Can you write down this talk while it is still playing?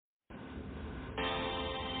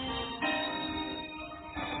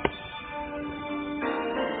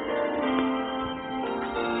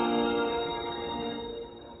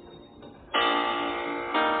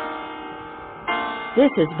This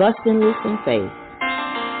is Bustin' Loose in Faith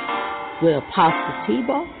with Apostle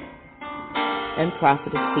Thibeaux and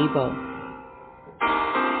Prophetess Thibeaux.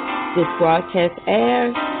 This broadcast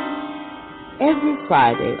airs every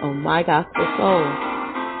Friday on My Gospel Soul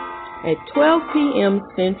at 12 p.m.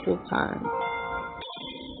 Central Time.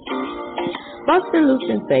 Bustin' Loose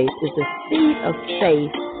in Faith is a Seed of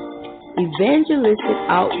Faith Evangelistic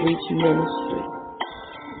Outreach Ministry.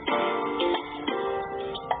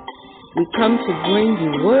 We come to bring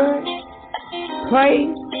you word,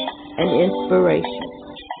 praise, and inspiration.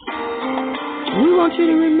 We want you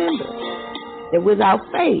to remember that without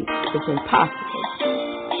faith, it's impossible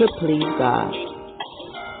to please God.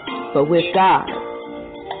 But with God,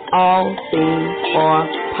 all things are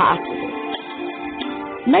possible.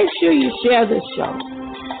 Make sure you share this show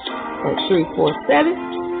at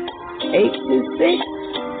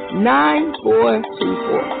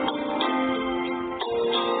 347-826-9424.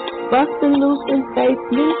 Bustin' Loose in Faith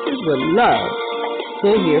Ministries would love to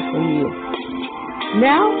hear from you.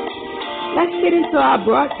 Now, let's get into our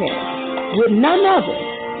broadcast with none other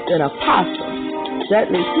than Apostle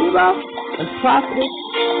Thibeaux and Prophetess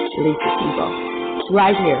Thibeaux,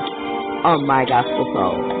 right here on My Gospel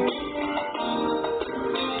Soul.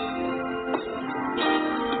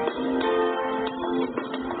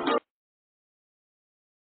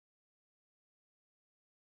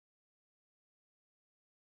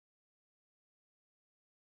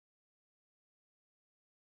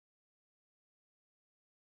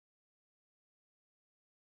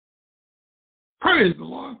 Praise the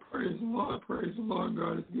Lord, praise the Lord, praise the Lord.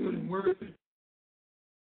 God is good and worthy.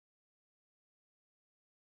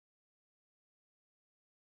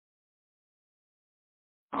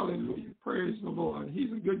 Hallelujah, praise the Lord.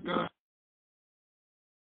 He's a good God.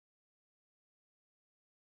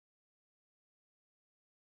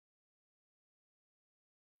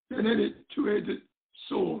 And any two-edged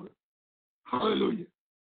sword, hallelujah,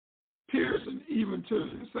 piercing even to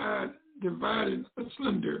the side, dividing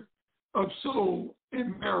asunder of soul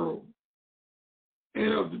and marrow,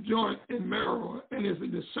 and of the joint and marrow, and is a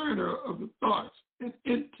discerner of the thoughts and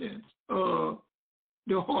intents of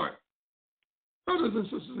the heart. Brothers and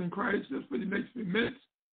sisters in Christ, just for the next few minutes,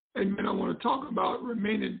 amen, I want to talk about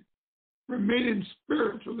remaining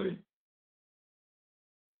spiritually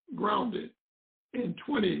grounded in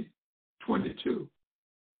 2022.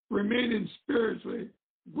 Remaining spiritually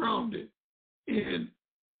grounded in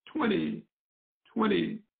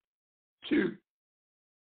 2022.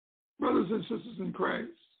 Brothers and sisters in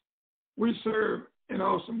Christ, we serve an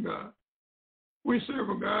awesome God. We serve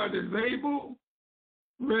a God that is able,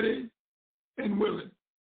 ready, and willing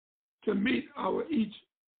to meet our each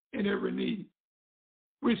and every need.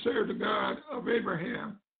 We serve the God of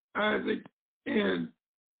Abraham, Isaac, and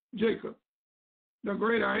Jacob, the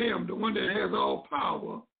great I am, the one that has all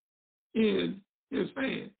power in his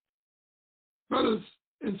hand. Brothers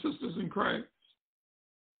and sisters in Christ,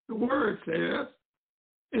 the word says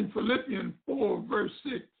in Philippians 4, verse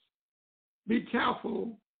 6, be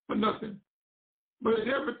careful for nothing, but in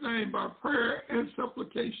everything by prayer and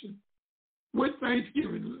supplication, with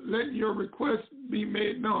thanksgiving, let your requests be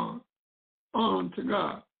made known unto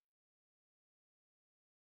God.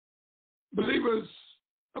 Believers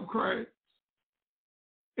of Christ,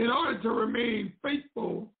 in order to remain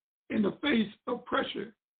faithful in the face of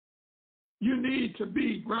pressure, you need to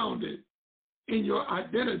be grounded in your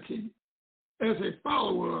identity as a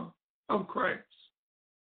follower of Christ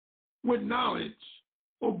with knowledge,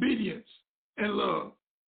 obedience, and love.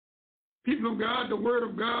 People of God, the word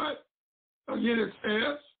of God, again it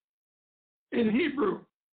says in Hebrew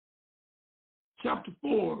chapter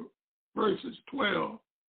 4, verses 12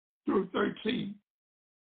 through 13.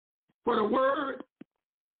 For the word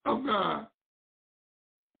of God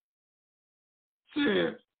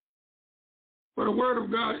says, for the word of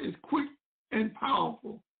God is quick and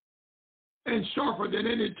powerful and sharper than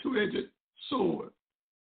any two-edged sword,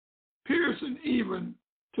 piercing even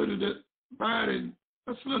to the dividing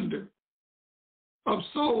asunder of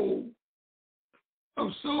soul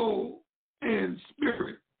and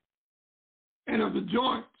spirit, and of the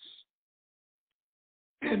joints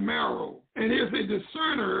and marrow, and is a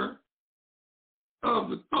discerner of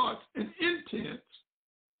the thoughts and intents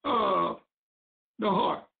of the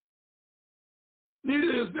heart.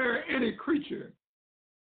 Neither is there any creature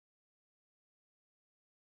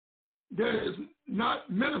that is not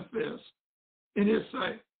manifest in his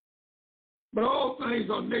sight, but all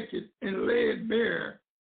things are naked and laid bare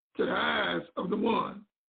to the eyes of the one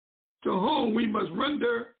to whom we must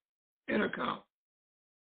render an account.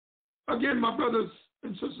 Again, my brothers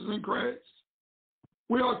and sisters in Christ,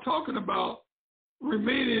 we are talking about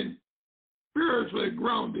remaining spiritually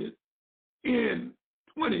grounded in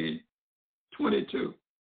 2022.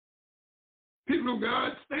 People of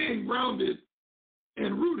God, staying grounded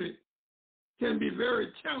and rooted can be very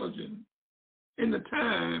challenging in the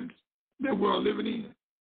times that we're living in.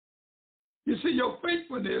 You see, your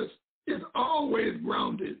faithfulness is always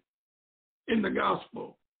grounded in the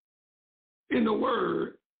gospel, in the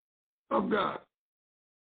word of God.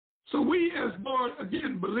 So we as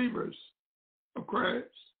born-again believers of Christ,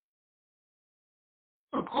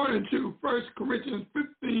 according to 1 Corinthians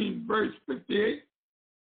 15, verse 58,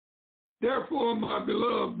 therefore, my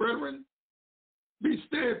beloved brethren, be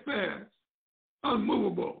steadfast,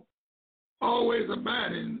 unmovable, always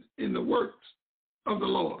abiding in the works of the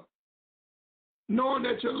Lord, knowing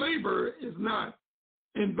that your labor is not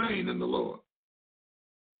in vain in the Lord.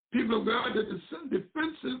 People of God, the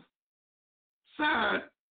defensive side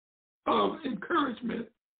of encouragement,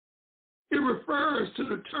 it refers to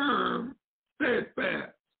the term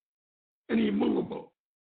steadfast and immovable.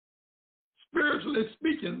 Spiritually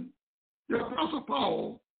speaking, the Apostle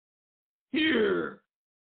Paul here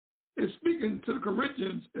is speaking to the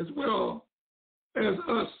Corinthians as well as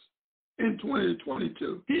us in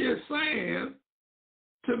 2022. He is saying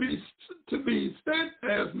to be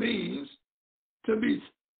steadfast means to be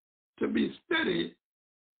steady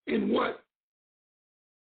in what?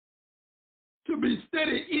 To be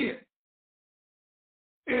steady in,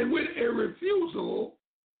 and with a refusal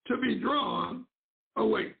to be drawn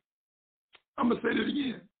away. I'm going to say that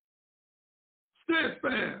again.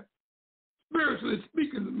 Steadfast, spiritually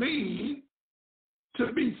speaking, means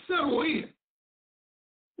to be settled in,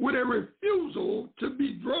 with a refusal to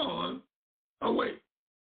be drawn away.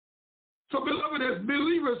 So, beloved, as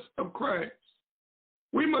believers of Christ,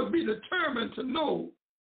 we must be determined to know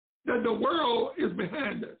that the world is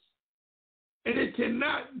behind us, and it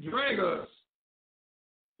cannot drag us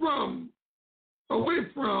away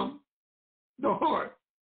from the heart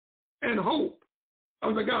and hope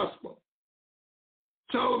of the gospel.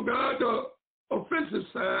 Child of God, the offensive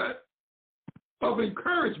side of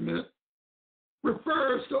encouragement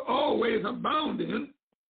refers to always abounding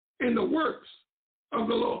in the works of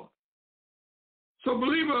the Lord. So,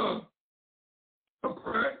 believer of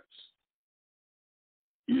Christ,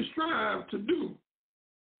 you strive to do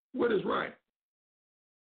what is right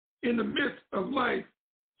in the midst of life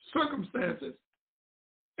circumstances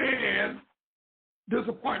and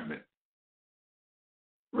disappointment.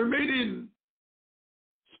 Remaining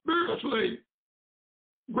spiritually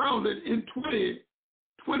grounded in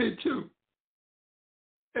 2022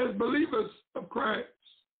 as believers of Christ,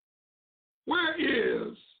 where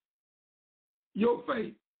is your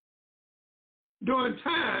faith during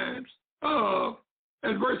times of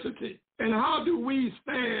adversity? And how do we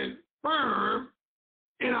stand firm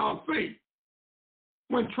in our faith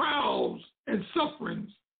when trials and sufferings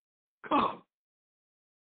come?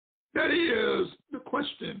 That is the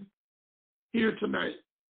question here tonight.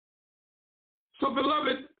 So,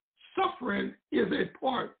 beloved, suffering is a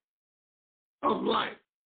part of life.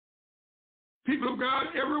 People of God,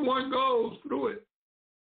 everyone goes through it.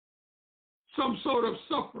 Some sort of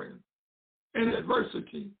suffering and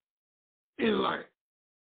adversity in life.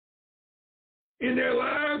 In their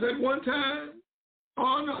lives at one time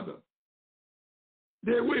or another,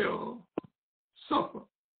 they will suffer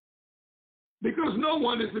because no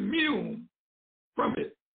one is immune from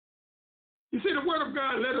it. You see, the Word of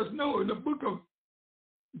God let us know in the book of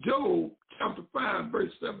Job, chapter 5,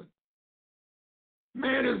 verse 7.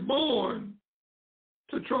 Man is born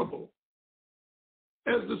to trouble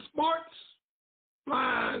as the sparks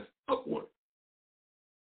flies upward.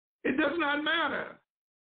 It does not matter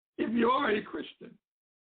if you are a Christian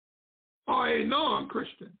or a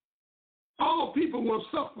non-Christian. All people will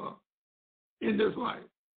suffer in this life.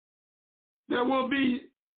 There will be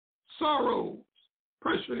sorrows,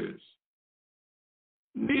 pressures,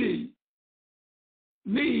 needs,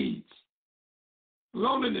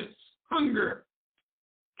 loneliness, hunger,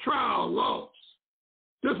 trial, loss,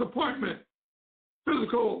 disappointment,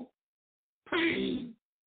 physical pain,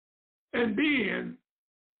 and being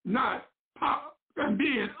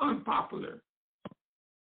unpopular.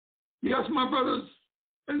 Yes, my brothers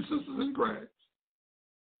and sisters in Christ,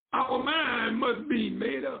 our mind must be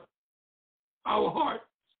made up. Our hearts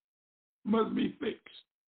must be fixed.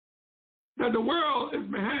 That the world is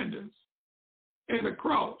behind us and the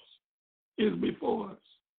cross is before us.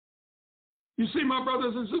 You see, my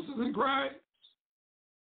brothers and sisters in Christ,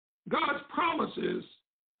 God's promises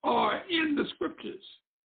are in the scriptures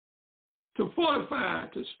to fortify,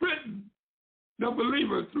 to strengthen the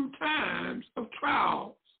believer through times of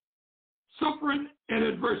trials, suffering, and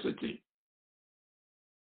adversity.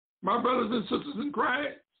 My brothers and sisters in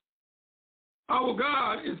Christ, our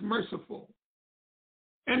God is merciful.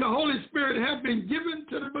 And the Holy Spirit has been given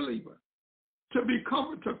to the believer to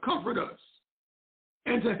comfort us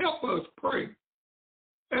and to help us pray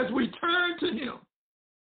as we turn to him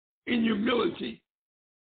in humility,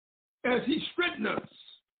 as he strengthens us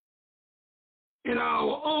in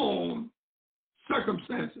our own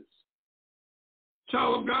circumstances.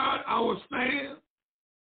 Child of God, our stand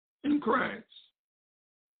in Christ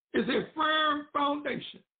is a firm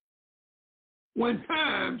foundation when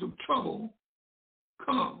times of trouble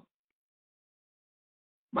come.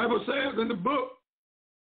 Bible says in the book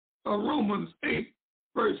of Romans 8,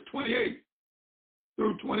 verse 28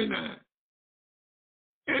 through 29.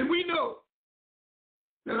 And we know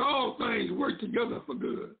that all things work together for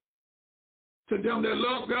good to them that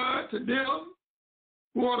love God, to them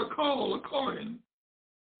who are called according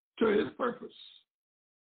to his purpose.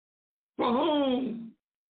 For whom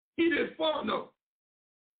he did foreknow,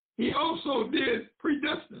 he also did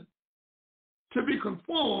predestine to be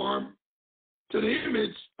conformed to the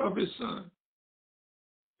image of his Son,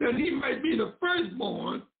 that he might be the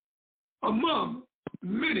firstborn among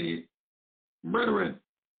many brethren.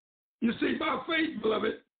 You see, by faith,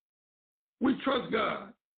 beloved, we trust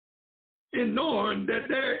God in knowing that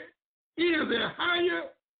there is a higher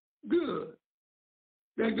good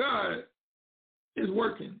that God is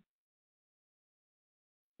working.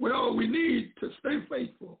 Well, we need to stay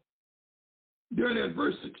faithful during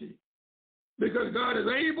adversity because God is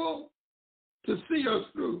able to see us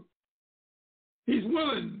through. He's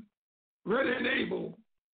willing, ready, and able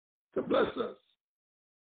to bless us.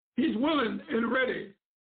 He's willing and ready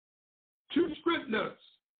to strengthen us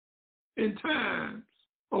in times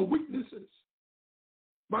of weaknesses.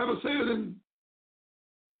 Bible says in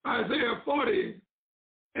Isaiah 40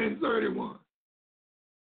 and 31,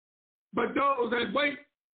 but those that wait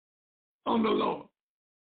on the Lord,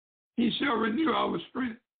 he shall renew our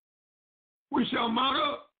strength. We shall mount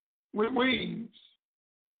up with wings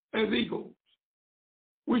as eagles.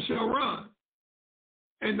 We shall run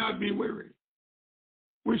and not be weary.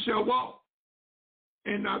 We shall walk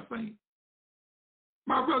and not faint.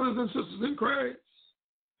 My brothers and sisters in Christ,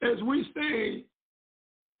 as we stay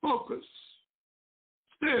focused,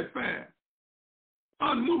 steadfast,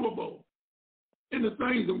 unmovable in the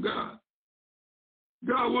things of God,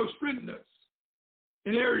 God will strengthen us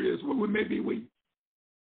in areas where we may be weak.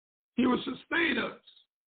 He will sustain us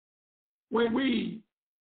when we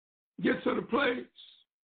get to the place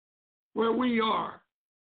where we are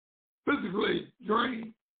physically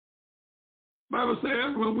drained. Bible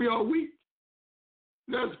says when we are weak,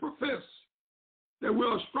 let us profess that we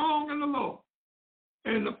are strong in the Lord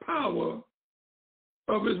and the power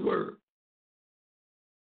of his word.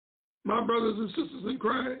 My brothers and sisters in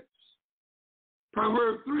Christ,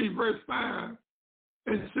 Proverbs 3, verse 5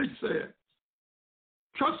 and 6 says,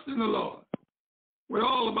 trust in the Lord with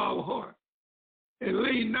all of our heart and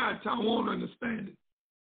lean not to our own understanding.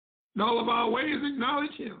 In all of our ways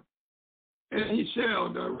acknowledge him, and he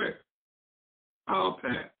shall direct our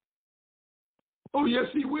path. Oh, yes,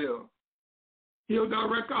 he will. He'll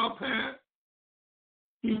direct our path.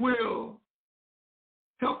 He will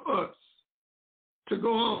help us to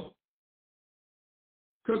go on.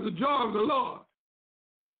 Because the joy of the Lord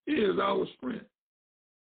is our strength.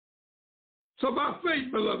 So by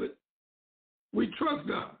faith, beloved, we trust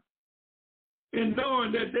God in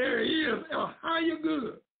knowing that there is a higher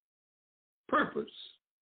good purpose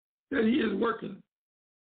that he is working.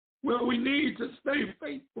 Well, we need to stay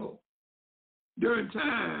faithful during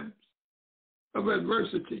times of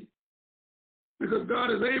adversity because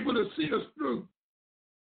God is able to see us through.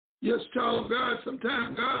 Yes, child of God,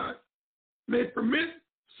 sometimes God may permit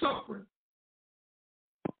suffering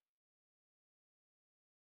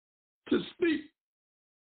to speak.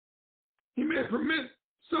 He may permit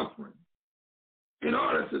suffering in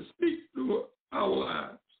order to speak through our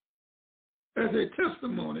lives as a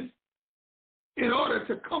testimony in order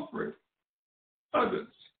to comfort others.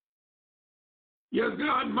 Yes,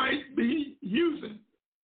 God might be using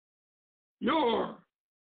your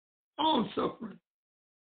own suffering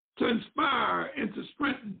to inspire and to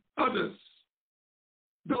strengthen others,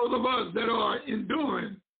 those of us that are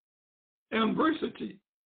enduring adversity,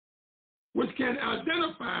 which can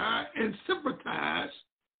identify and sympathize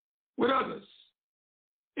with others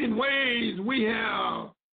in ways we have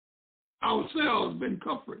ourselves been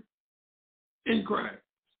comforted in Christ.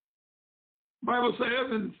 Bible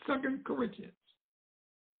says in 2 Corinthians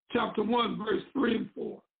chapter 1, verse 3 and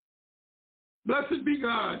 4, blessed be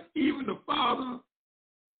God, even the Father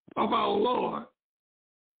of our Lord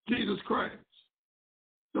Jesus Christ,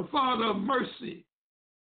 the Father of mercy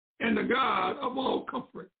and the God of all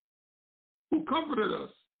comfort, who comforted us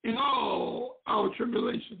in all our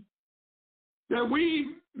tribulation, that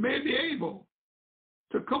we may be able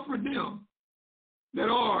to comfort them that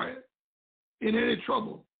are in any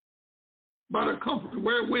trouble by the comfort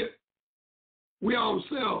wherewith we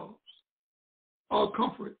ourselves are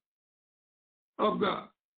comfort of God.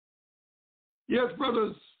 Yes,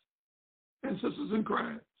 brothers and sisters in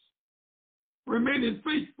Christ, remaining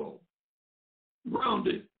faithful,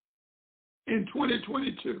 grounded in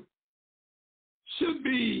 2022 should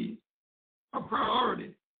be a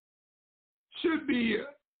priority, should be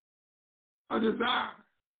a desire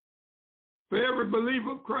for every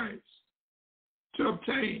believer of Christ to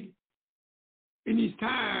obtain in these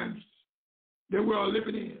times that we are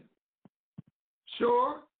living in.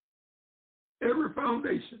 Sure, every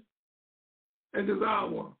foundation at this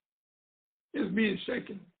hour is being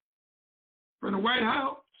shaken, from the White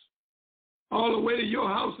House all the way to your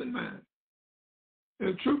house and mine.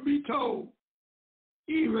 And truth be told,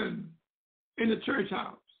 even in the church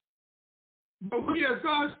house. But we as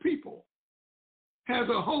God's people have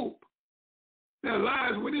a hope that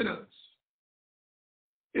lies within us,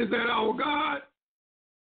 is that our God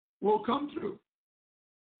will come through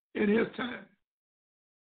in his time.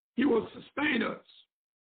 He will sustain us.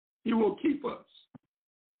 He will keep us.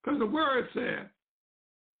 Because the word said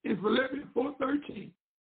in Philippians 4:13,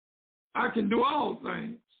 I can do all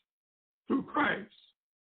things through Christ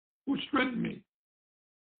who strengthened me.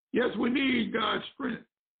 Yes, we need God's strength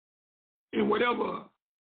in whatever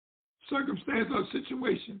circumstance or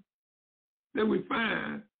situation that we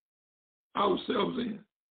find ourselves in.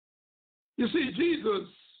 You see, Jesus,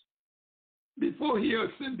 before he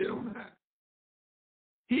ascended on high,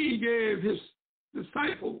 he gave his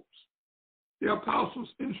disciples, the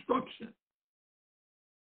apostles, instruction.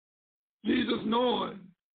 Jesus, knowing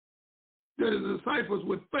that his disciples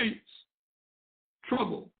would face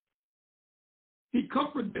trouble, he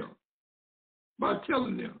comforted them by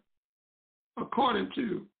telling them, according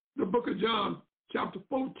to the book of John, chapter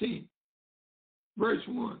 14, verse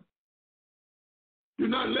 1, do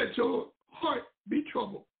not let your heart be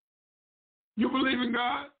troubled. You believe in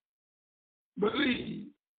God?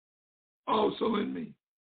 Believe also in me.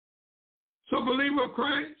 So, believer of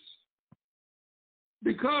Christ,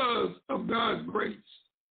 because of God's grace,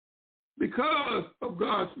 because of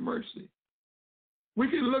God's mercy, we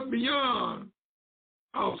can look beyond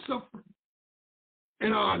our suffering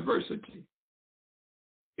and our adversity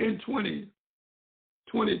in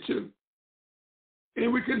 2022.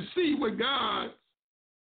 And we can see what God's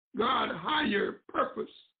higher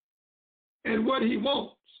purpose and what he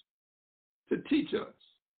wants to teach us.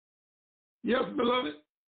 Yes, beloved,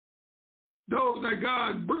 those that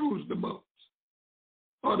God bruised the most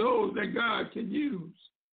are those that God can use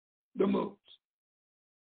the most.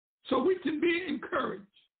 So we can be encouraged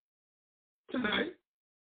tonight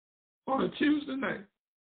on a Tuesday night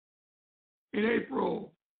in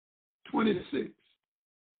April 26,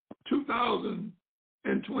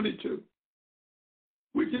 2022.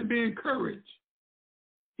 We can be encouraged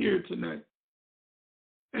here tonight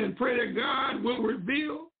and pray that God will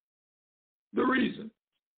reveal the reason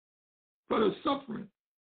for the suffering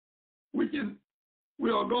we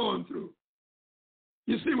are going through.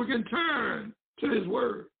 You see, we can turn to his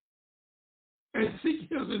word and seek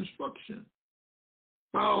his instruction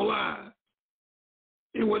for our lives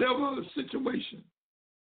in whatever situation,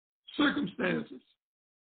 circumstances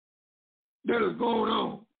that is going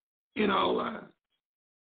on in our lives.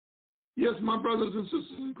 Yes, my brothers and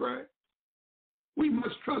sisters in Christ, we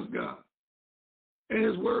must trust God and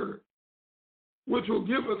his word, which will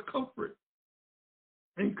give us comfort,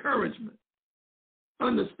 encouragement,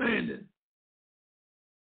 understanding,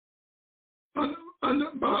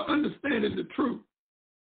 by understanding the truth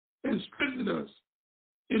and strengthen us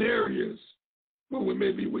in areas where we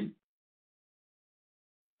may be weak.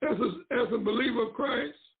 As a believer of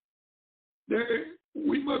Christ,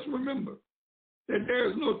 we must remember that there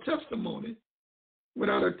is no testimony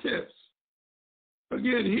without a test.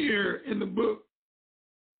 Again, here in the book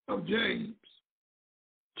of James,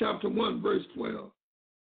 chapter 1, verse 12,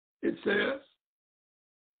 it says,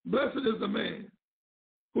 blessed is the man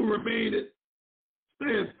who remaineth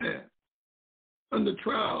steadfast under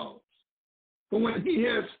trials, for when he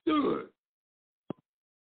has stood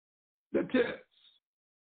the test,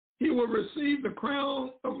 he will receive the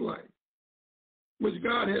crown of life, which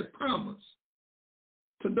God has promised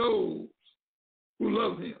to those who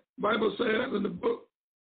love him. The Bible says in the book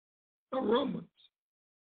of Romans,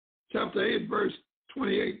 chapter 8, verse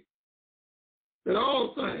 28, that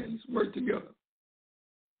all things work together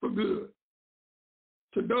for good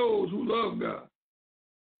to those who love God,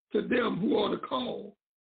 to them who are the called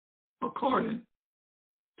according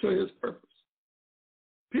to his purpose.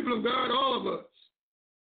 People of God, all of us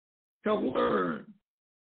have learned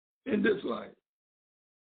in this life.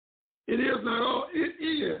 It is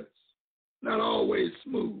not always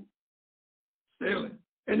smooth sailing,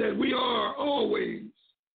 and that we are always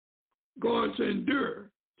going to endure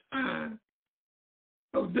time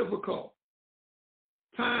of difficult,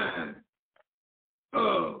 time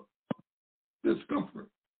of discomfort.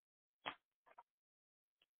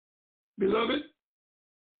 Beloved,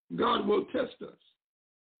 God will test us,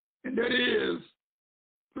 and that is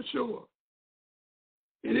for sure.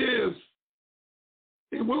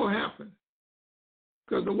 It will happen,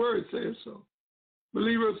 because the word says so.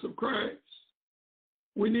 Believers of Christ,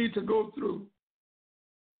 we need to go through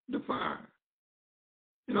the fire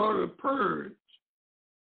in order to purge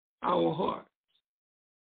our hearts,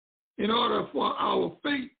 in order for our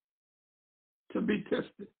faith to be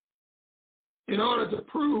tested, in order to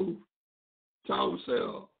prove to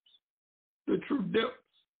ourselves the true depths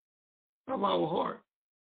of our heart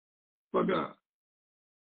for God.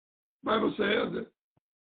 The Bible says that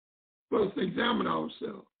let us examine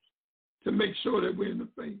ourselves to make sure that we're in the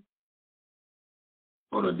faith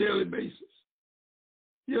on a daily basis.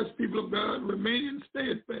 Yes, people of God, remaining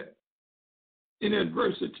steadfast in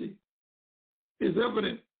adversity is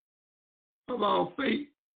evidence of our faith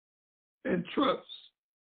and trust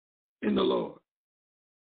in the Lord.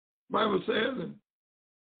 The Bible says in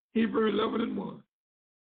Hebrews 11:1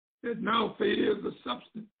 that now faith is the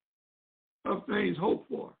substance of things hoped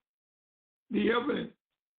for, the evidence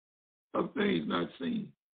of things not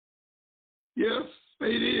seen. Yes,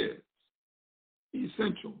 faith is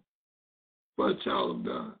essential for a child of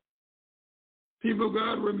God. People of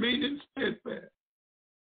God, remaining steadfast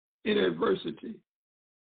in adversity.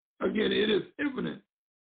 Again, it is evidence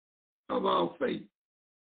of our faith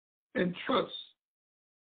and trust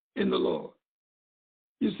in the Lord.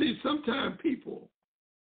 You see, sometimes people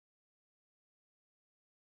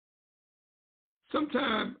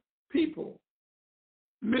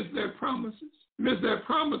miss their promises, miss their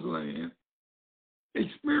promised land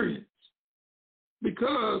experience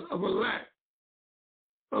because of a lack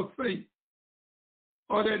of faith,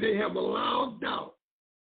 or that they have allowed doubt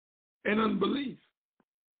and unbelief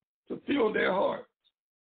to fill their hearts.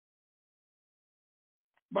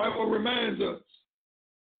 The Bible reminds us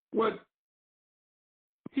what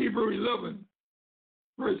Hebrews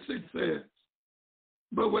 11:6 says,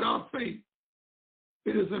 but without faith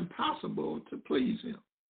it is impossible to please him.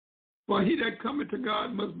 For he that cometh to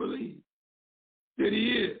God must believe that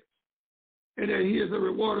he is, and that he is a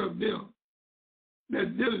rewarder of them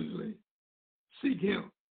that diligently seek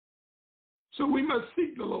him. So we must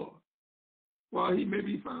seek the Lord while he may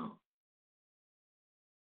be found.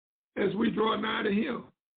 As we draw nigh to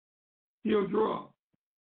him, he'll draw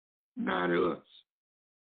nigh to us.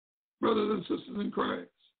 Brothers and sisters in Christ,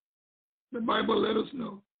 the Bible let us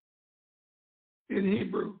know in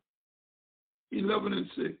Hebrews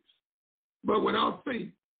 11:6, but without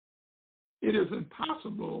faith, it is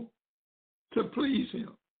impossible to please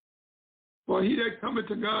him. For he that cometh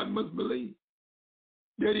to God must believe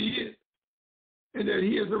that he is, and that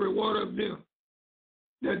he is a rewarder of them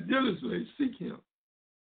that diligently seek him.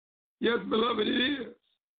 Yes, beloved, it is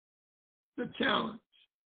the challenge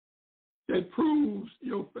that proves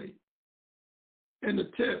your faith and the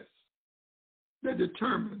test that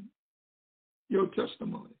determines your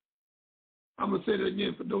testimony. I'm going to say that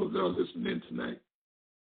again for those that are listening tonight.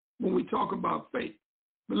 When we talk about faith,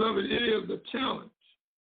 beloved, it is the challenge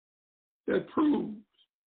that proves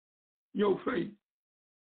your faith.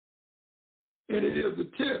 And it is the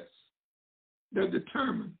test that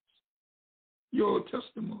determines your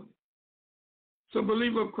testimony. So,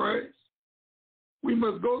 believer of Christ, we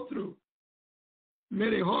must go through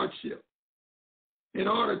many hardships in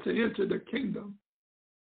order to enter the kingdom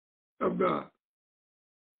of God.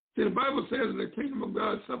 See, the Bible says in the kingdom of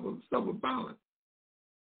God suffer violence,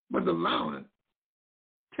 but the violent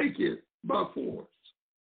take it by force.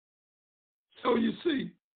 So you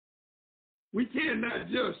see, we cannot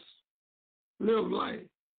just live life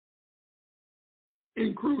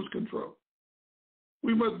in cruise control.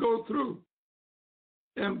 We must go through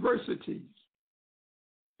adversities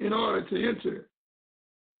in order to enter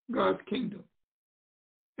God's kingdom.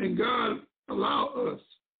 And God allow us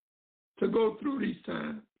to go through these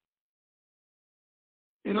times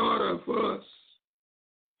in order for us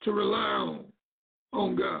to rely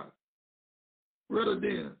on God rather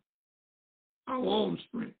than our own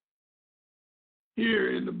strength.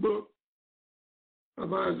 Here in the book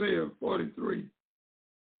of Isaiah 43,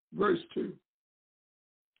 verse 2,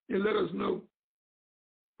 it let us know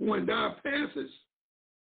When thou passest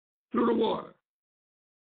through the water,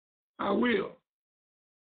 I will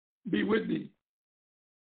be with thee.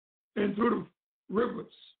 And through the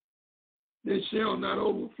rivers, they shall not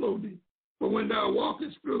overflow thee. But when thou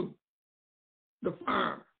walkest through the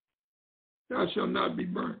fire, thou shalt not be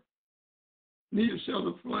burnt, neither shall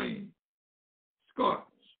the flame scorch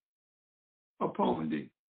upon thee.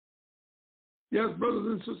 Yes, brothers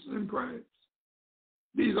and sisters in Christ,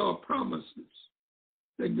 these are promises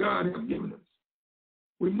that God has given us.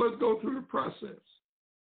 We must go through the process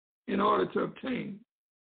in order to obtain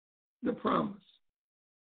the promise.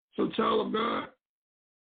 So, child of God,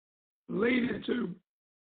 lean into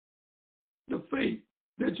the faith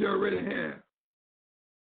that you already have.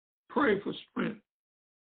 Pray for strength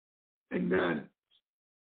and guidance.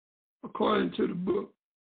 According to the book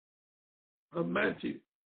of Matthew,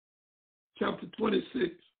 chapter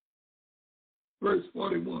 26, verse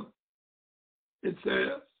 41, it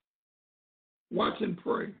says, watch and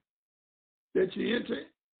pray that you enter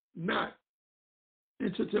not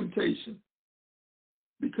into temptation,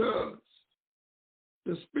 because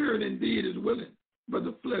the spirit indeed is willing, but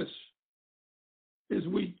the flesh is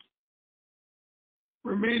weak.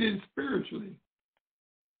 Remaining spiritually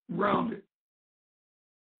grounded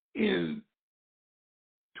in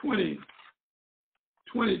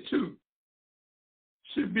 2022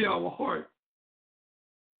 should be our heart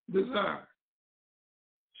desire,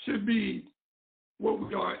 should be what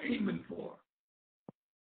we are aiming for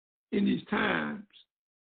in these times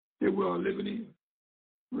that we are living in.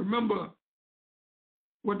 Remember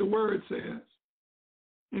what the word says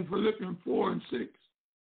in Philippians 4 and 6.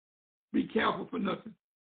 Be careful for nothing,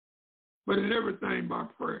 but in everything by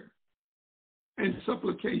prayer and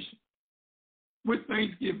supplication with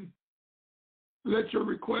thanksgiving. Let your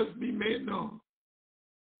requests be made known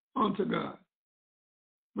unto God.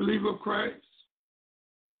 Believer of Christ,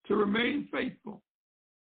 to remain faithful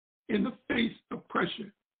in the face of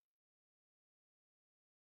pressure,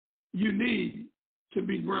 you need to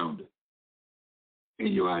be grounded in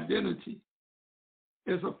your identity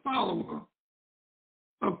as a follower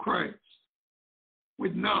of Christ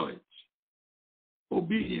with knowledge,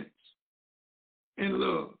 obedience, and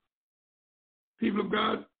love. People of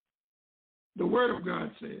God, the Word of God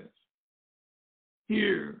says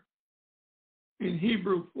here in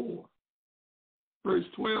Hebrews 4, verse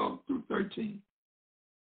 12 through 13,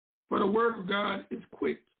 for the Word of God is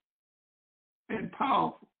quick and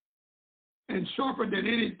powerful and sharper than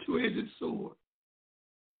any two-edged sword,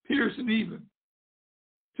 piercing even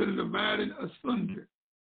to the dividing asunder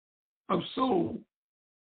of soul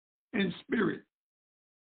and spirit,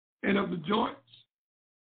 and of the joints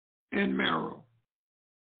and marrow,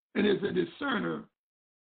 and is a discerner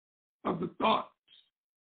of the thoughts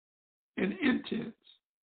and intents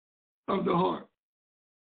of the heart.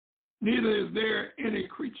 Neither is there any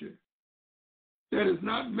creature that is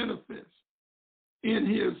not manifest in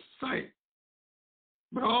his sight,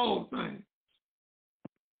 but all things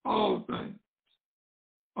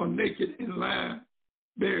are naked and lie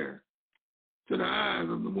bare to the eyes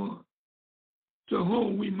of the one to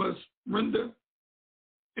whom we must render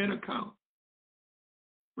an account.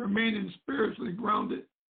 Remaining spiritually grounded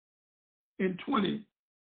in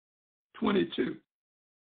 2022.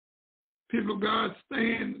 People of God,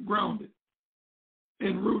 staying grounded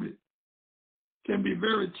and rooted can be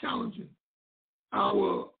very challenging.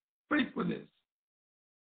 Our faithfulness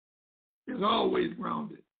is always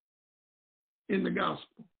grounded in the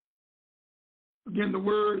gospel. Again, the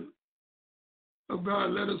word of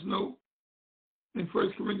God let us know in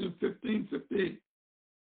 1 Corinthians 15:58.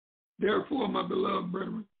 Therefore, my beloved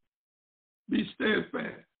brethren, be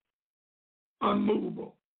steadfast,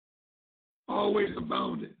 unmovable, always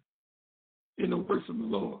abounding in the works of the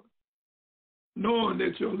Lord, knowing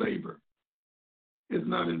that your labor is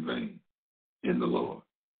not in vain in the Lord.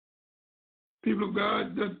 People of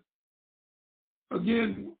God, that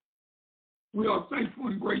again, we are thankful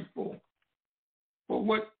and grateful for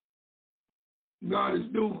what God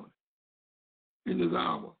is doing in this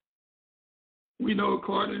hour. We know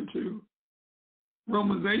according to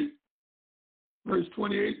Romans 8, verse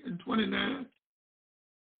 28 and 29,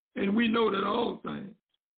 and we know that all things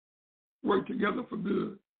work together for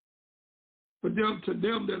good, to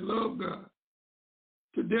them that love God,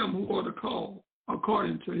 to them who are the called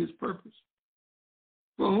according to his purpose.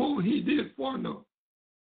 For whom he did foreknow,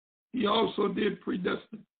 he also did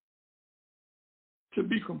predestine to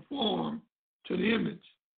be conformed to the image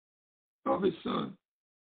of his Son,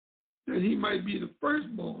 that he might be the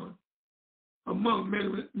firstborn among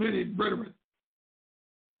many brethren.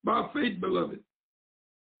 By faith, beloved,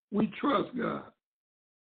 we trust God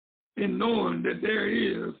in knowing that there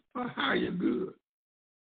is a higher good,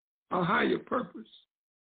 a higher purpose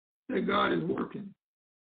that God is working.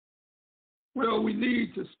 Well, we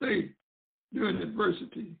need to stay during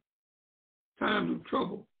adversity, times of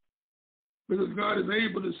trouble, because God is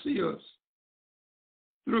able to see us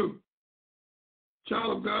through.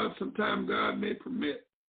 Child of God, sometimes God may permit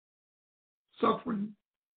suffering.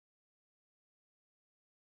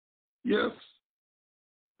 Yes,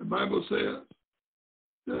 the Bible says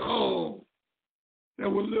that all that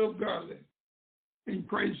will live godly in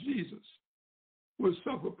Christ Jesus will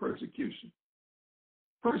suffer persecution.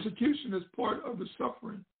 Persecution is part of the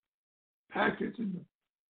suffering package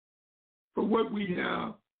for what we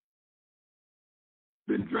have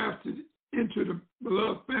been drafted into the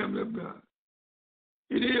beloved family of God.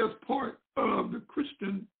 It is part of the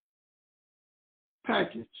Christian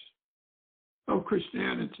package of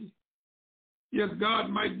Christianity. Yes, God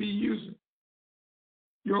might be using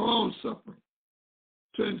your own suffering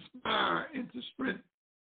to inspire and to strengthen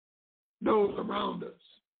those around us,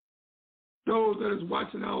 those that is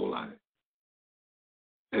watching our life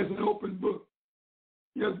as an open book.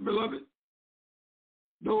 Yes, beloved,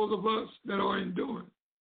 those of us that are enduring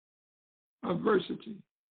adversity,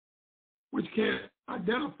 which can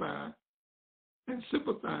identify and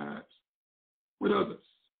sympathize with others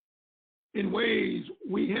in ways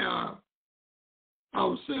we have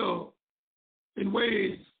ourselves, in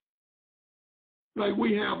ways like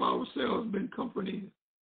we have ourselves been comforted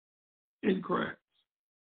in Christ.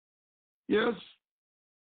 Yes,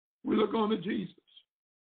 we look on to Jesus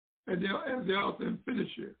as the author and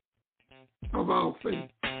finisher of our faith.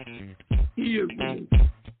 He is with us.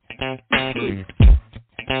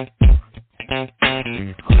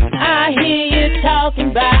 I hear you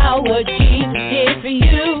talking about what Jesus did for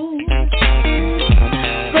you.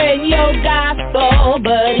 Spreading your gospel,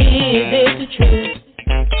 but is it the truth?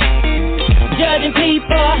 Judging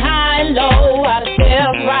people high and low out of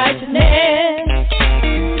self-righteousness.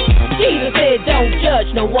 Jesus said don't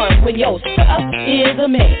judge no one when your stuff is a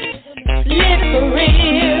mess. Live it for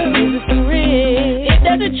real, live it for real. If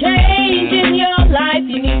there's a change in your life,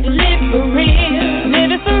 you need to live for real,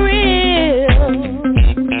 live it for real.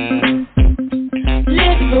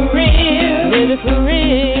 Live it for real, live it for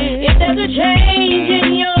real. If there's a change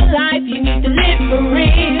in your life, you need to live for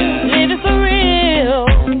real, live it for real.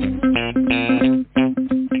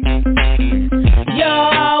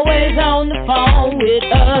 You're always on the phone with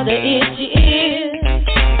other itchy ears,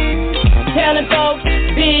 telling folks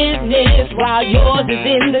business while yours is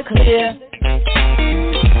in the clear.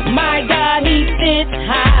 My God, he sits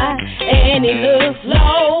high and he looks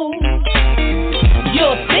low.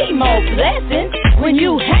 You'll see more blessings when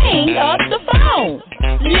you hang up the phone.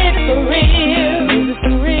 Live it for real, live it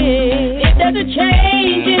for real. If there's a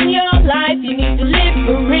change in your life, you need to live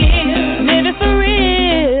for real, live it for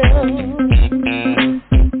real.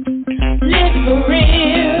 Live it for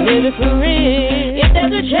real, live it for real. If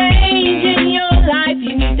there's a change in your life,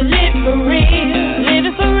 you need to live for real, live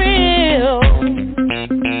it for real.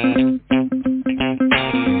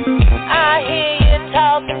 I hear you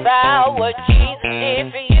talking about what Jesus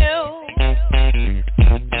did for you.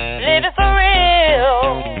 Live it for real.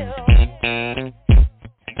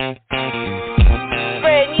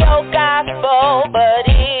 Spreading your gospel, but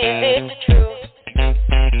is it the truth?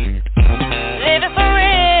 Live it for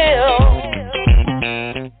real.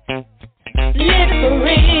 Live it for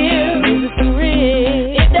real, live it for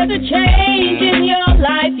real. If there's a change in your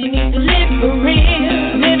life, you need to live for real,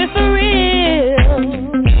 live it for real.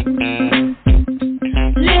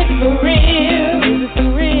 Live it for real, live it for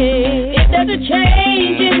real. If there's a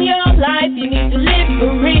change in your life, you need to live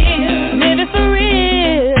for real, live it for real.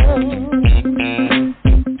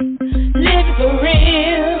 Live it for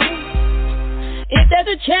real. If there's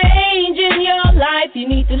a change in your life, you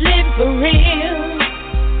need to live for real.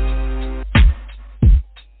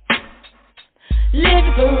 Live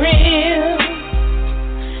it for real.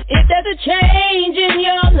 If there's a change in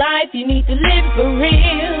your life, you need to live for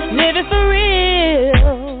real. Live it for real.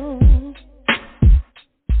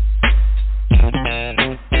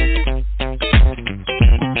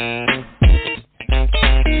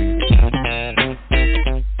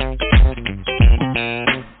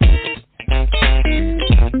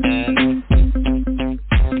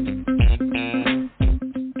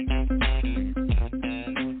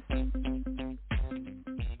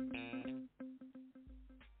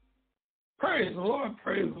 Praise the Lord,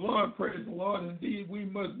 praise the Lord, praise the Lord. Indeed, we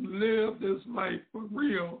must live this life for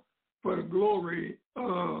real, for the glory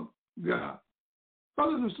of God.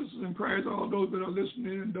 Brothers and sisters in Christ, all those that are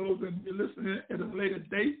listening and those that will be listening at a later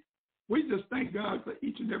date, we just thank God for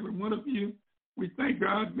each and every one of you. we thank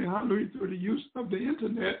God, hallelujah, through the use of the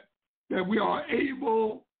internet, that we are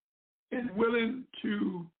able and willing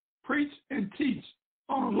to preach and teach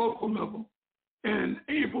on a local level and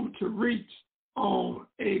able to reach on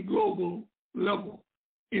a global level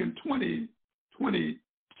in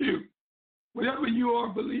 2022. Whatever you are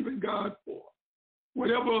believing God for,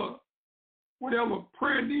 whatever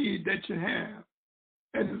prayer need that you have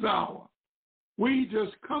at this hour, we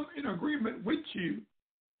just come in agreement with you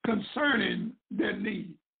concerning that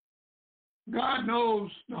need. God knows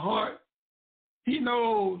the heart. He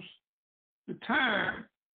knows the time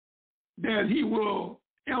that he will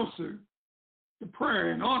answer the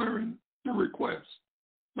prayer and honoring the request.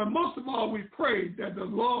 But most of all, we pray that the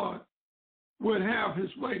Lord would have his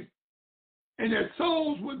way and that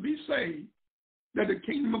souls would be saved, that the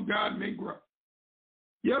kingdom of God may grow.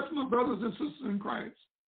 Yes, my brothers and sisters in Christ,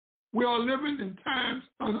 we are living in times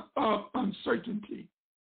of uncertainty,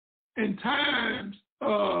 in times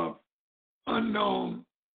of unknown.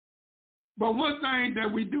 But one thing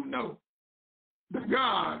that we do know, the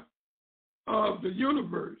God of the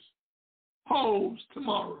universe holds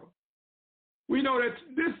tomorrow. We know that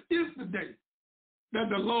this is the day that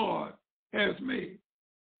the Lord has made.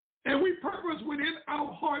 And we purpose within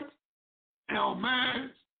our hearts, our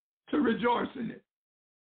minds, to rejoice in it.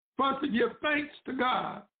 For us to give thanks to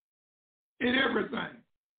God in everything.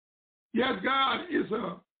 Yes, God is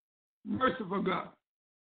a merciful God,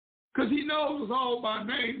 because he knows us all by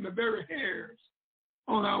name, the very hairs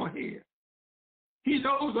on our head. He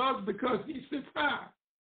knows us because he sits high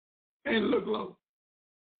and look low.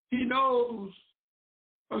 He knows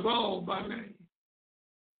us all by name.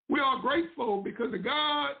 We are grateful because the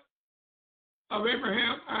God of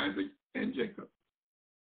Abraham, Isaac, and Jacob,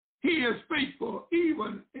 he is faithful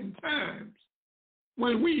even in times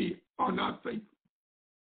when we are not faithful.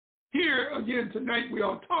 Here again tonight we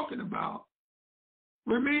are talking about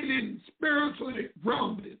remaining spiritually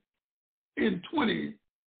grounded in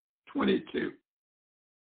 2022.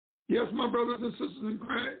 Yes, my brothers and sisters in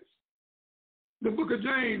Christ, the book of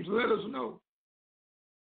James let us know.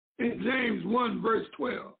 In James 1 verse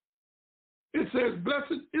 12, it says,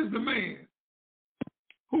 "Blessed is the man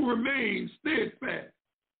who remains steadfast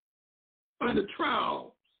under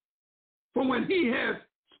trials, for when he has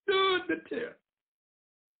stood the test,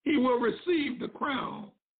 he will receive the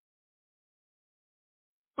crown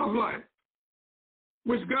of life,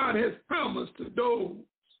 which God has promised to those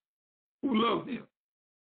who love him."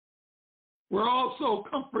 We're also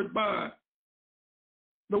comforted by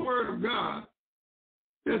the word of God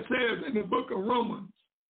that says in the book of Romans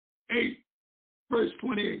 8, verse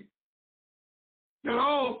 28, that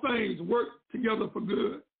all things work together for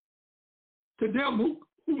good to them who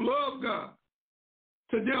love God,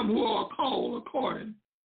 to them who are called according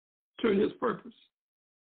to his purpose.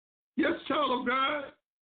 Yes, child of God,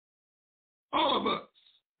 all of us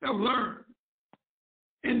have learned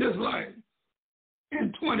in this life,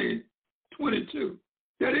 in 2022,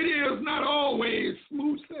 that it is not always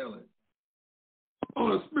smooth sailing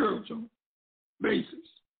on a spiritual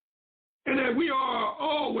basis, and that we are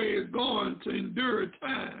always going to endure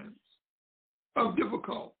times of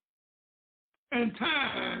difficulty and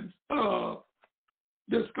times of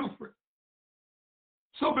discomfort.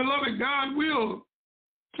 So, beloved, God will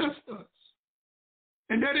test us,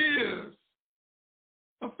 and that is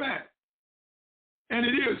a fact, and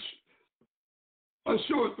it is a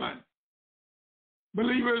sure thing.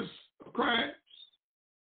 Believers of Christ,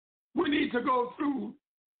 we need to go through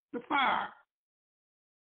the fire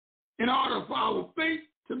in order for our faith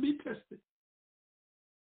to be tested,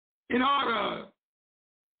 in order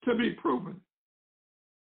to be proven,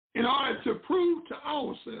 in order to prove to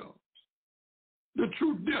ourselves the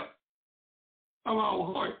true depth of our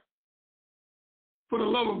heart for the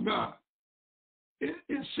love of God. It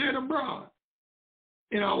is shed abroad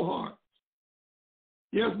in our hearts.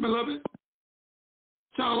 Yes, beloved,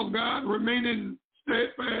 child of God, remaining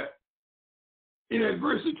steadfast in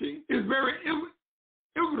adversity is very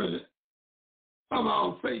evident of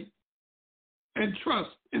our faith and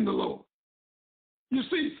trust in the Lord. You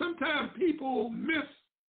see, sometimes people miss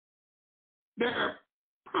their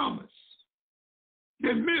promise.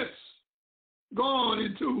 They miss going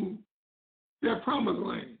into their promised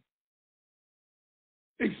land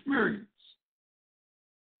experience.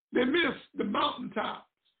 They miss the mountaintop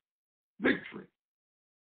victory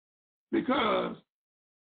because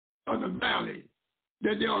of the valley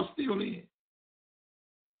that they are still in,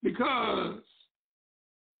 because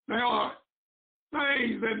there are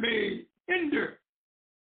things that may hinder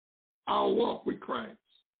our walk with Christ.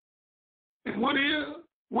 And one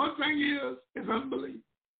thing is unbelief.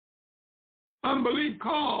 Unbelief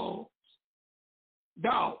calls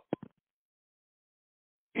doubt.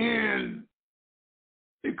 And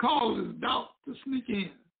it causes doubt to sneak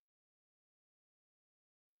in.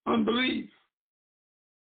 Unbelief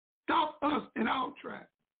stop us in our track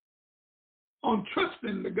on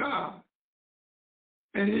trusting the God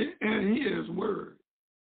and His word.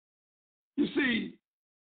 You see,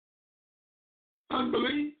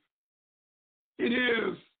 unbelief, it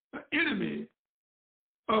is an enemy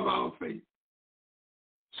of our faith.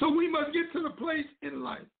 So we must get to the place in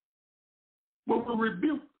life where we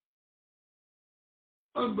rebuke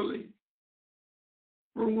unbelief,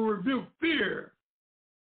 where we rebuke fear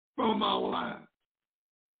from our lives.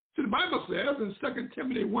 So the Bible says in 2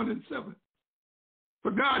 Timothy 1:7,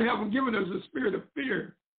 for God haven't given us a spirit of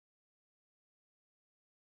fear,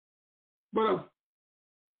 but of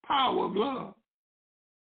power, of love,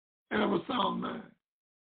 and of a sound mind.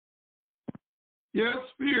 Yes,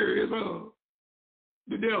 fear is of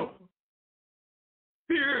the devil.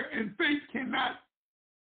 Fear and faith cannot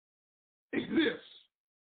exist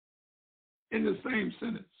in the same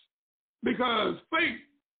sentence, because faith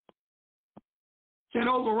can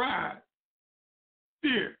override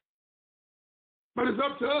fear. But it's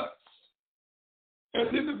up to us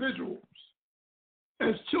as individuals,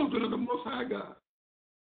 as children of the Most High God,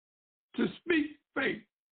 to speak faith,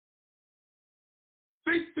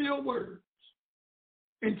 faith-filled words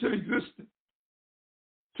into existence,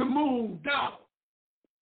 to move doubt,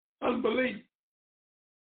 unbelief,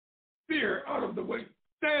 fear out of the way,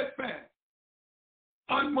 steadfast,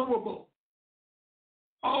 unmovable,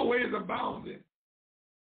 always abounding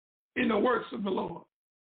in the works of the Lord.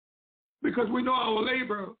 Because we know our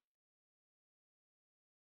labor,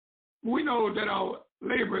 we know that our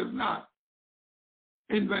labor is not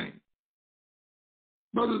in vain.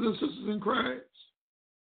 Brothers and sisters in Christ,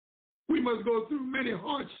 we must go through many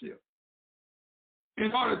hardships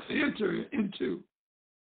in order to enter into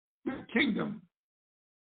the kingdom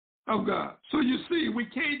of God. So you see, we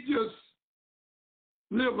can't just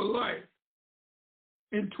live a life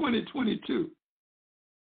in 2022,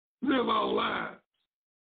 live our lives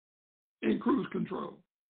in cruise control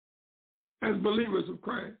as believers of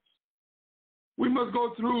Christ. We must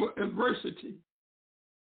go through adversity,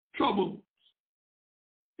 troubles,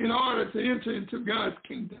 in order to enter into God's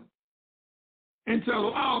kingdom and to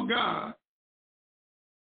allow God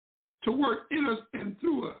to work in us and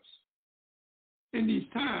through us in these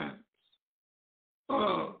times.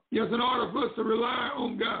 Yes, in order for us to rely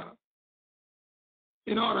on God,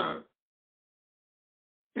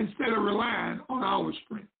 instead of relying on our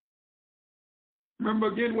strength. Remember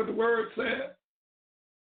again what the word said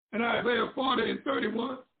in Isaiah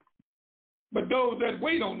 40:31. But those that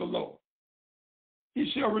wait on the Lord,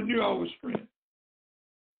 He shall renew our strength.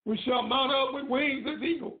 We shall mount up with wings as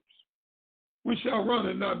eagles. We shall run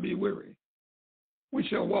and not be weary. We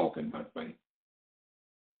shall walk and not faint.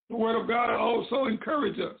 The word of God also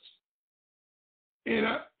encourages us in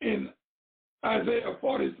Isaiah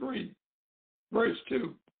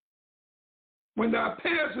 43:2. When thou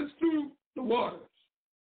passest through the waters,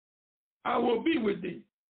 I will be with thee,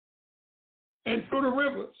 and through the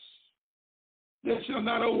rivers, they shall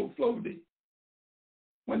not overflow thee.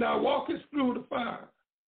 When thou walkest through the fire,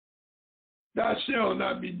 thou shalt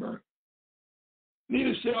not be burnt,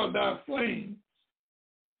 neither shall the flames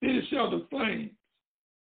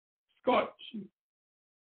scorch you.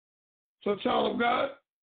 So, child of God,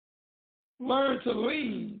 learn to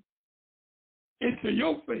lean into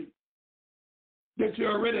your faith that you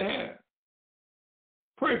already have.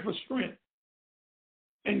 Pray for strength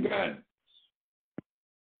and guidance.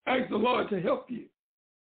 Ask the Lord to help you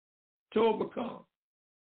to overcome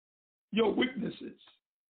your weaknesses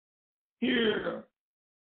here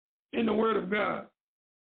in the Word of God.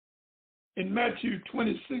 In Matthew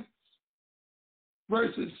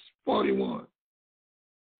 26:41,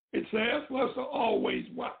 it says, let us always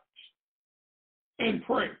watch and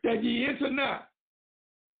pray that ye enter not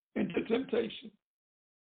into temptation,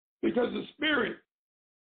 because the spirit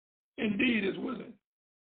indeed is willing,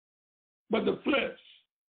 but the flesh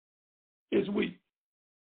is weak.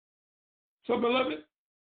 So, beloved,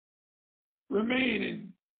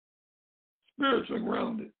 remaining spiritually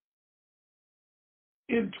grounded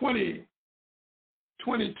in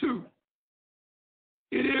 2022,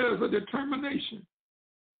 it is a determination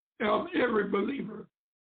of every believer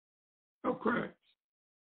of Christ.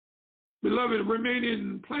 Beloved,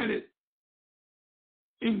 remaining planted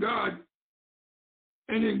in God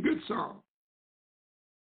and in good sorrow.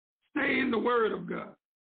 Stay in the Word of God,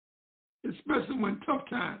 especially when tough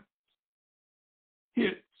times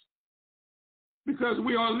hits, because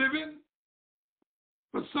we are living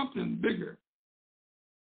for something bigger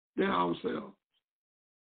than ourselves.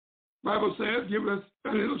 Bible says, give us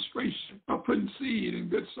an illustration of putting seed in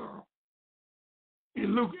good soil.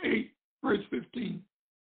 In Luke 8, verse 15,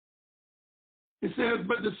 it says,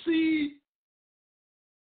 but the seed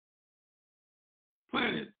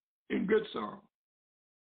planted in good soil,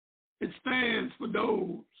 it stands for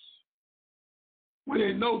those with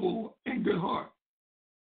a noble and good heart,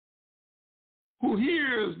 who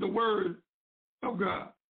hears the word of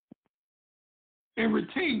God and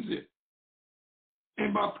retains it,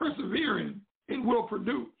 and by persevering, it will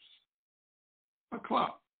produce a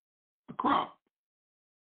crop.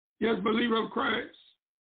 Yes, believer of Christ,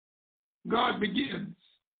 God begins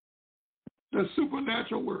the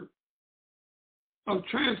supernatural work of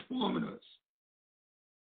transforming us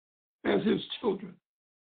as his children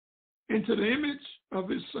into the image of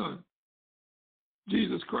his Son,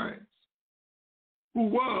 Jesus Christ, who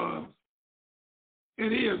was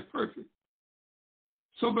and is perfect.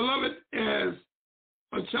 So, beloved, as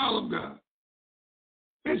a child of God,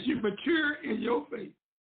 as you mature in your faith,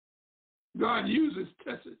 God uses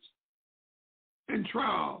tests and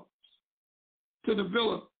trials to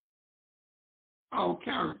develop our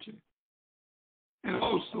character and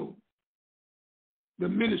also the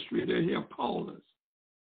ministry that he has called us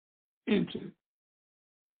into.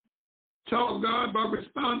 Child of God, by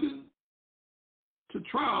responding to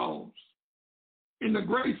trials in the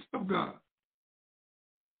grace of God,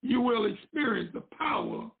 you will experience the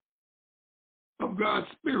power of God's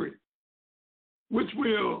Spirit, which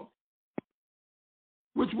will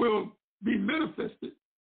be manifested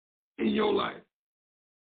in your life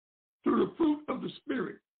through the fruit of the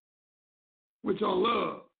Spirit, which are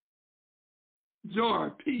love, joy,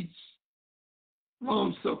 peace,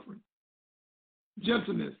 long-suffering,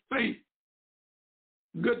 gentleness, faith,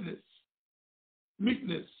 goodness,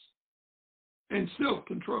 meekness, and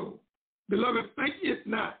self-control. Beloved, think it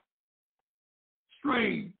not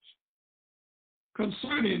strange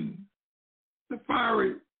concerning the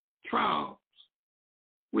fiery trials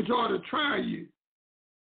which are to try you,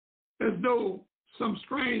 as though some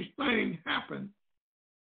strange thing happened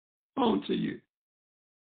unto you.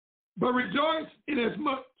 But rejoice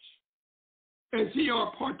inasmuch as ye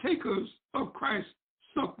are partakers of Christ's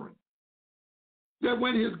suffering, that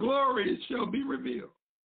when his glory shall be revealed,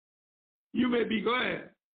 you may be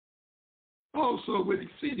glad also with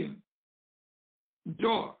exceeding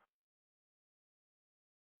joy,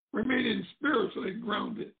 remaining spiritually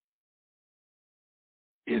grounded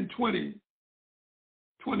in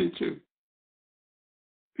 2022.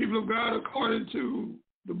 People of God, according to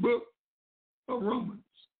the book of Romans,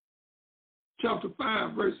 chapter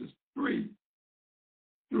 5, verses 3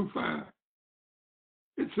 through 5,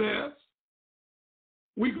 it says,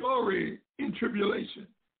 we glory in tribulation,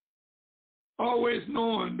 always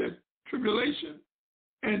knowing that tribulation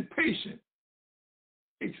and patience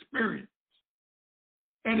experience,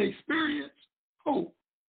 and experience hope,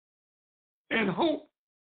 and hope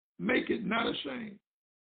make it not ashamed,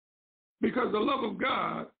 because the love of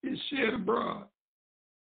God is shed abroad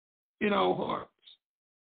in our hearts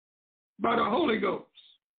by the Holy Ghost,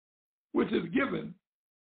 which is given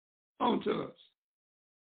unto us.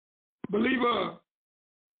 Believer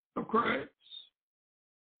of Christ,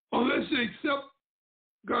 unless you accept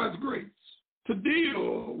God's grace to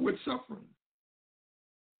deal with suffering,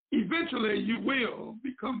 eventually you will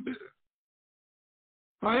become bitter.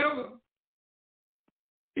 However,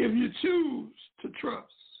 if you choose to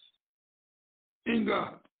trust in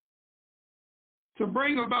God to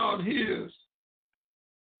bring about his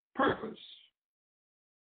purpose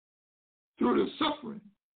through the suffering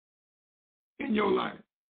in your life,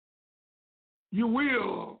 you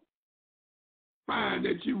will find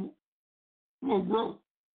that you will grow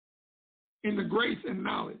in the grace and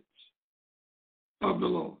knowledge of the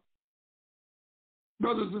Lord.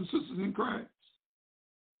 Brothers and sisters in Christ,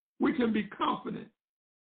 we can be confident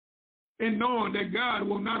in knowing that God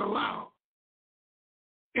will not allow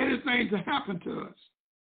anything to happen to us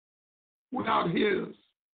without his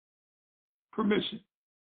permission.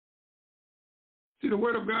 See, the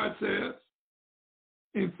word of God says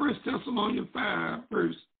in 1 Thessalonians 5,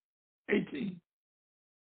 verse 18,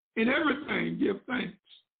 in everything give thanks,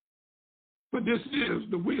 for this is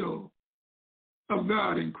the will of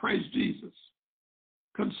God in Christ Jesus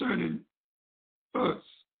concerning us.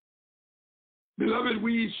 Beloved,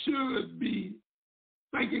 we should be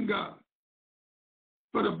thanking God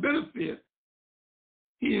for the benefit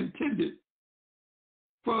he intended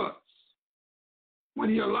for us when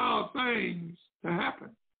he allowed things to happen.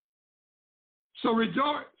 So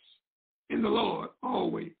rejoice in the Lord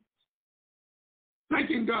always.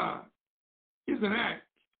 Thanking God is an act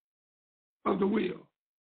of the will,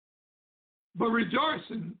 but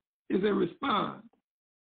rejoicing is a response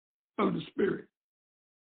of the Spirit.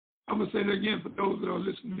 I'm going to say that again for those that are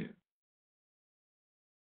listening in.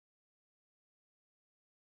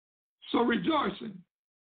 So rejoice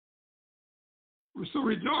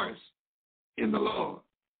in the Lord.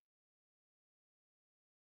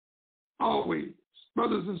 Always,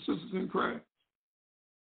 brothers and sisters in Christ.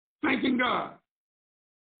 Thanking God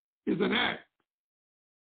is an act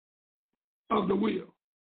of the will.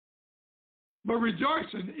 But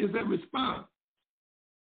rejoicing is a response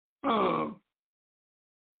of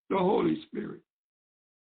the Holy Spirit.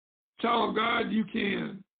 Child of God, you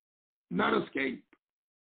can not escape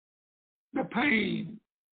the pain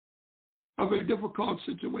of a difficult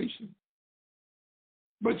situation,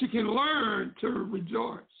 but you can learn to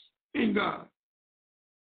rejoice in God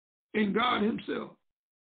Himself,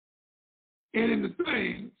 and in the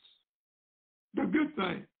things, the good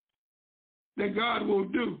things that God will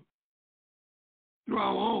do through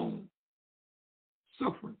our own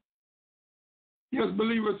suffering. Yes,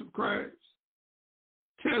 believers of Christ,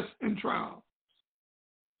 tests and trials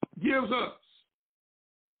gives us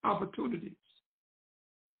opportunities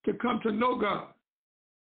to come to know God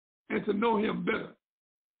and to know Him better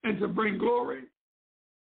and to bring glory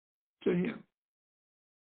to Him.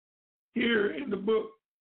 Here in the book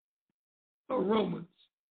of Romans,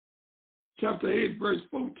 chapter 8, verse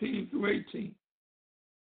 14 through 18,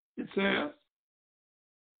 it says,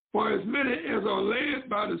 "For as many as are led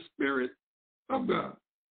by the Spirit of God,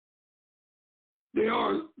 they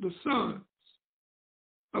are the sons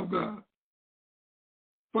of God.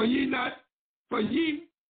 For ye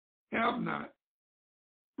have not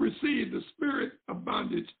received the spirit of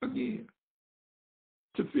bondage again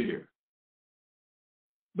to fear,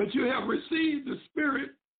 but you have received the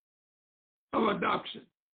spirit of adoption,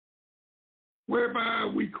 whereby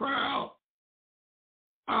we cry out,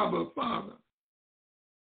 Abba, Father."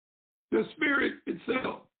 The Spirit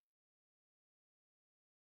itself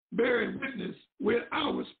bearing witness with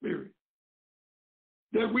our spirit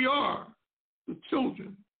that we are the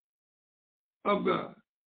children of God.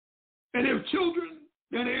 And if children,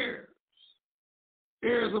 then heirs,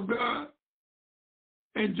 heirs of God,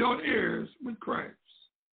 and joint heirs with Christ.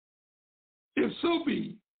 If so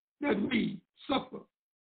be that we suffer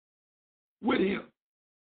with Him,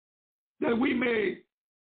 that we may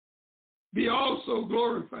be also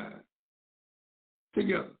glorified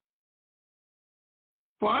together.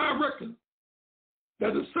 For I reckon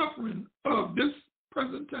that the suffering of this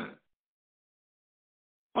present time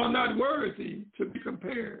are not worthy to be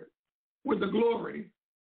compared with the glory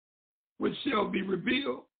which shall be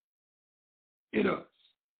revealed in us,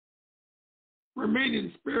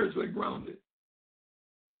 remaining spiritually grounded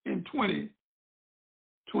in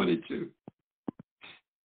 2022.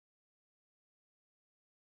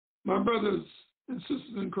 My brothers and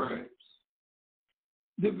sisters in Christ,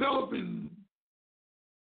 developing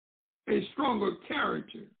a stronger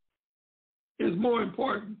character is more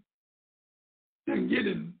important than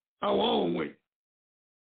getting our own way.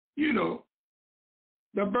 You know,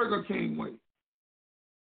 the Burger King way.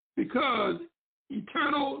 Because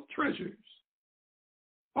eternal treasures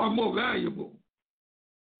are more valuable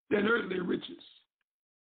than earthly riches.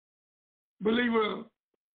 Believer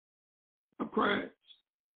of Christ,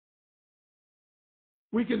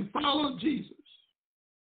 we can follow Jesus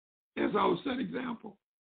as our set example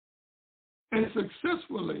and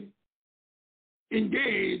successfully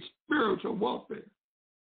engage spiritual warfare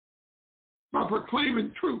by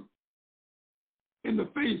proclaiming truth in the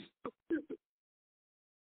face of fear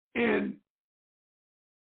and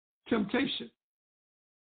temptation.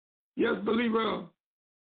 Yes, believer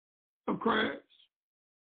of Christ,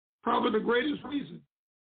 probably the greatest reason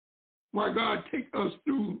why God takes us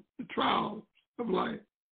through the trials of life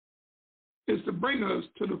is to bring us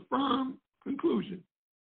to the firm conclusion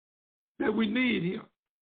that we need Him.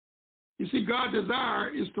 You see, God's desire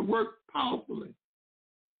is to work powerfully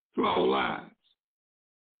through our lives.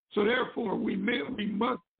 So therefore, we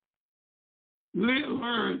must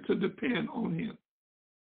learn to depend on Him.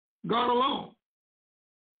 God alone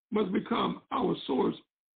must become our source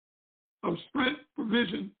of strength,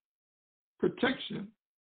 provision, protection,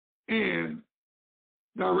 and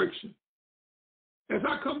direction. As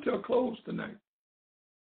I come to a close tonight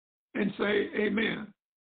and say amen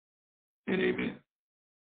and amen,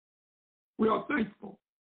 we are thankful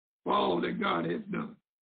for all that God has done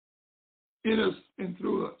in us and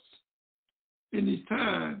through us in these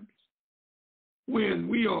times when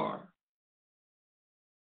we are,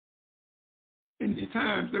 in the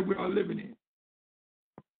times that we are living in.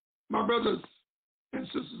 My brothers and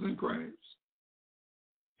sisters in Christ,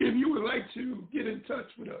 if you would like to get in touch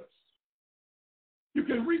with us, You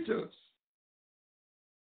can reach us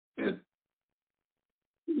at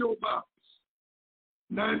P.O. Box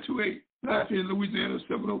 928, Lafayette, Louisiana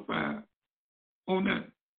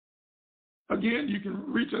 70509. Again, you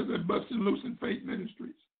can reach us at Busted Loose and Faith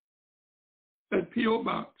Ministries at P.O.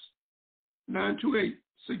 Box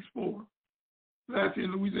 92864, Lafayette,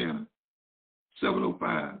 Louisiana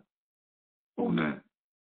 70509.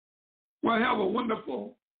 Well, have a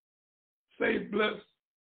wonderful, safe, blessed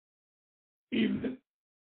evening.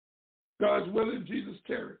 God's willing, Jesus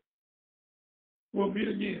tarry. We'll meet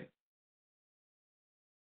again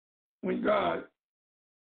when God,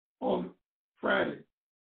 on Friday,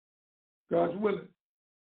 God's willing.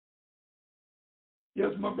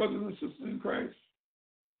 Yes, my brothers and sisters in Christ,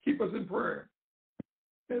 keep us in prayer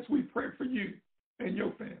as we pray for you and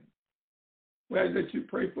your family. We ask that you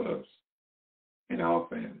pray for us and our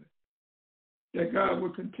family, that God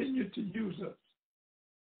will continue to use us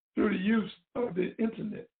through the use of the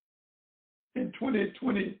internet in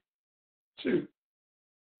 2022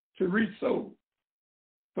 to reach souls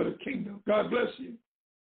for the kingdom. God bless you.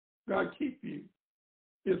 God keep you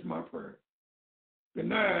is my prayer. Good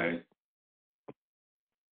night.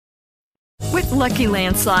 With Lucky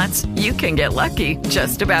Land Slots, you can get lucky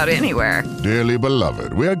just about anywhere. Dearly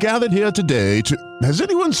beloved, we are gathered here today to... Has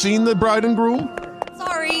anyone seen the bride and groom?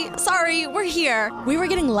 Sorry, we're here. We were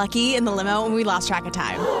getting lucky in the limo and we lost track of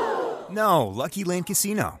time. No, Lucky Land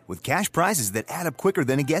Casino, with cash prizes that add up quicker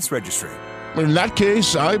than a guest registry. In that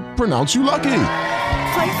case, I pronounce you lucky.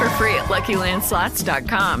 Play for free at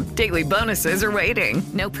LuckyLandSlots.com. Daily bonuses are waiting.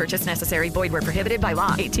 No purchase necessary. Void where prohibited by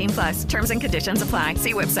law. 18+. Terms and conditions apply.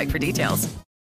 See website for details.